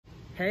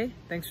Hey,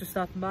 thanks for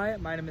stopping by.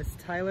 My name is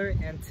Tyler,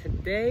 and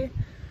today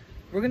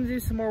we're going to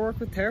do some more work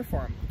with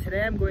Terraform.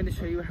 Today I'm going to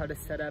show you how to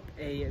set up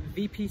a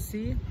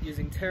VPC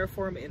using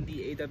Terraform in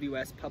the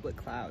AWS public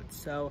cloud.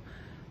 So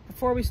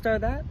before we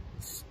start that,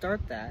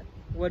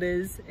 what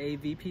is a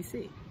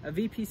VPC? A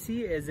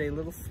VPC is a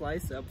little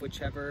slice of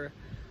whichever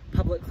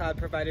public cloud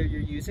provider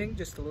you're using,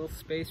 just a little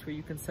space where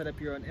you can set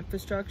up your own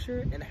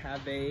infrastructure and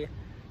have a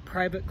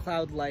private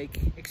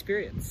cloud-like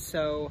experience.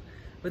 So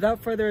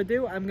without further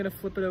ado, I'm gonna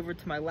flip it over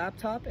to my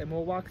laptop and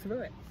we'll walk through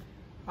it.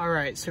 All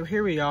right, so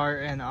here we are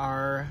in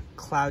our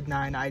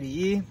Cloud9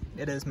 IDE.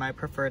 It is my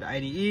preferred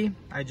IDE.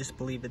 I just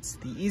believe it's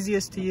the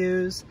easiest to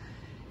use,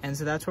 and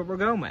so that's what we're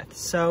going with.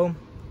 So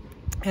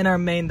in our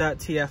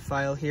main.tf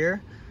file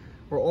here,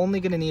 we're only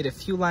gonna need a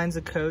few lines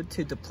of code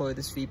to deploy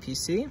this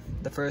VPC.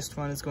 The first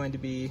one is going to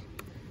be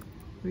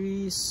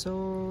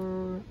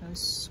resource,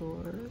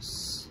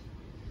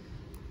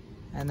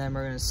 and then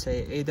we're gonna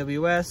say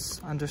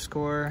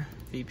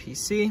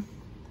AWS_VPC.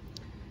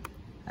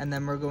 And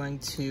then we're going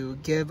to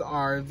give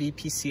our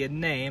VPC a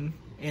name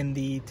in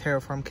the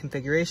Terraform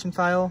configuration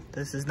file.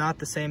 This is not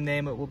the same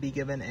name it will be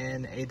given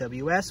in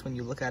AWS when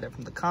you look at it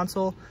from the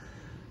console,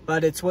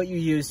 but it's what you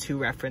use to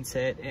reference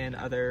it in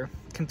other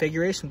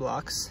configuration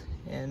blocks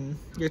in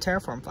your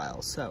Terraform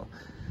files. So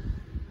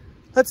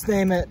let's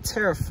name it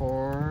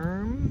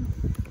Terraform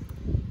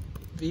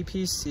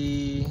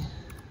VPC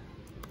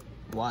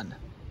 1.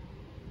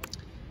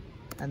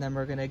 And then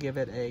we're gonna give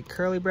it a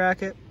curly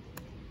bracket.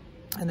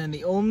 And then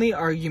the only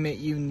argument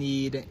you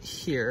need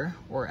here,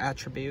 or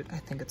attribute, I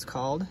think it's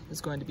called, is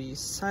going to be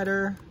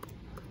CIDR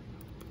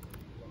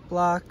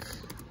block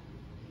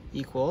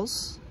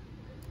equals.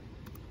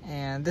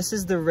 And this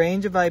is the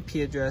range of IP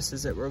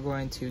addresses that we're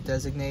going to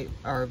designate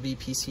our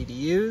VPC to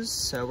use.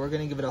 So we're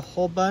going to give it a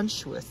whole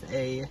bunch with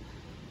a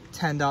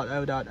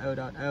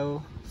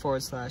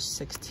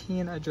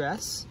 10.0.0.0/16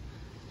 address.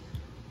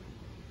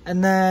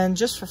 And then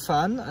just for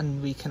fun,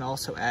 and we can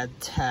also add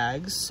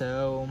tags.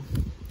 So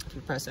if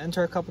you press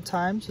enter a couple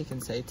times, you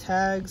can say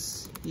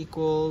tags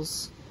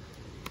equals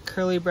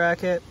curly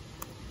bracket,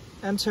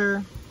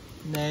 enter,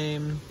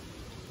 name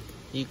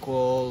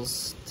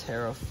equals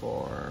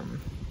Terraform.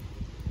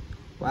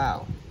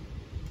 Wow,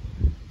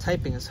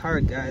 typing is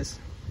hard, guys.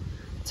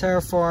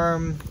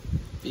 Terraform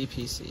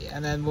VPC.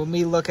 And then when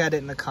we look at it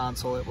in the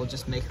console, it will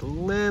just make it a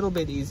little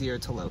bit easier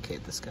to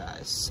locate this guy.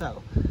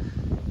 So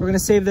we're gonna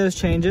save those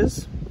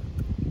changes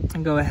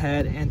and go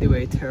ahead and do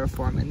a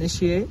Terraform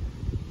initiate.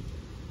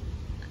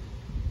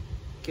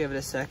 Give it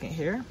a second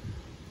here.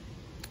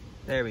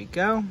 There we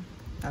go.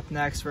 Up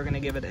next, we're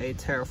gonna give it a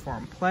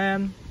Terraform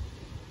plan.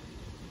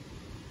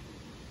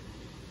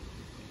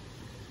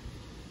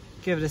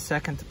 Give it a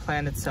second to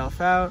plan itself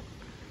out.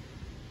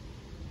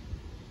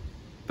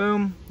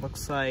 Boom,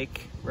 looks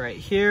like right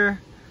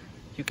here,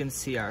 you can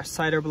see our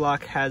CIDR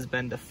block has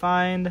been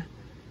defined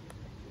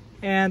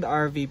and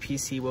our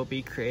VPC will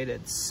be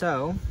created.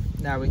 So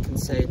now we can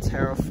say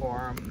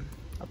Terraform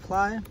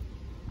apply.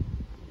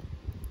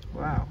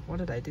 Wow, what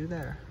did I do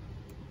there?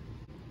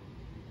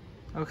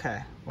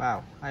 Okay,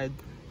 wow, I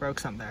broke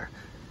something there.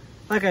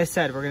 Like I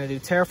said, we're gonna do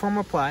Terraform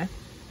apply.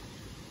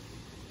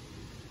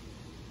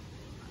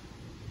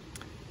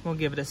 We'll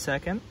give it a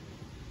second.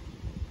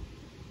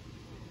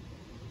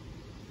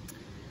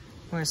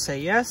 We're gonna say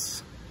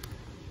yes.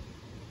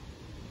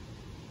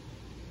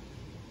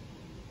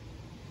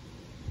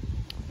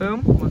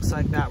 Boom, looks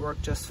like that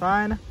worked just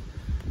fine.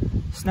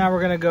 So now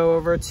we're gonna go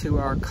over to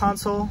our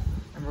console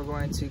and we're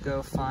going to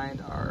go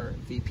find our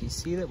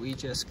VPC that we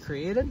just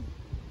created.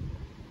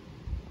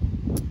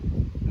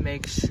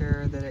 Make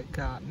sure that it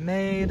got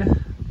made. And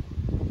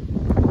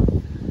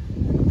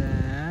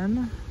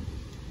then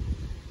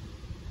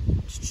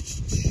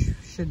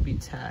should be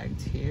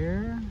tagged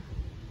here.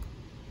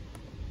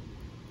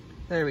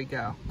 There we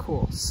go,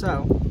 cool.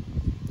 So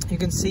you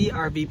can see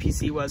our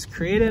VPC was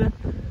created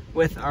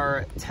with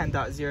our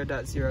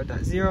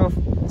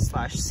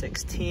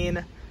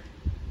 10.0.0.0/16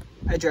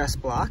 address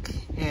block.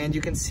 And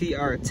you can see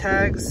our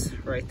tags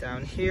right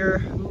down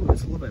here. Ooh,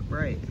 it's a little bit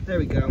bright. There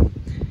we go.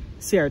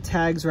 See our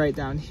tags right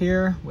down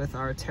here with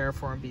our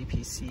Terraform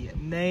VPC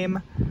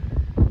name.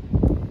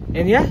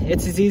 And yeah,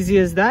 it's as easy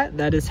as that.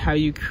 That is how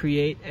you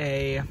create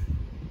a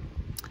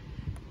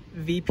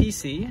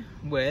VPC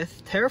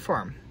with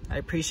Terraform. I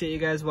appreciate you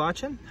guys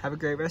watching. Have a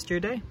great rest of your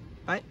day.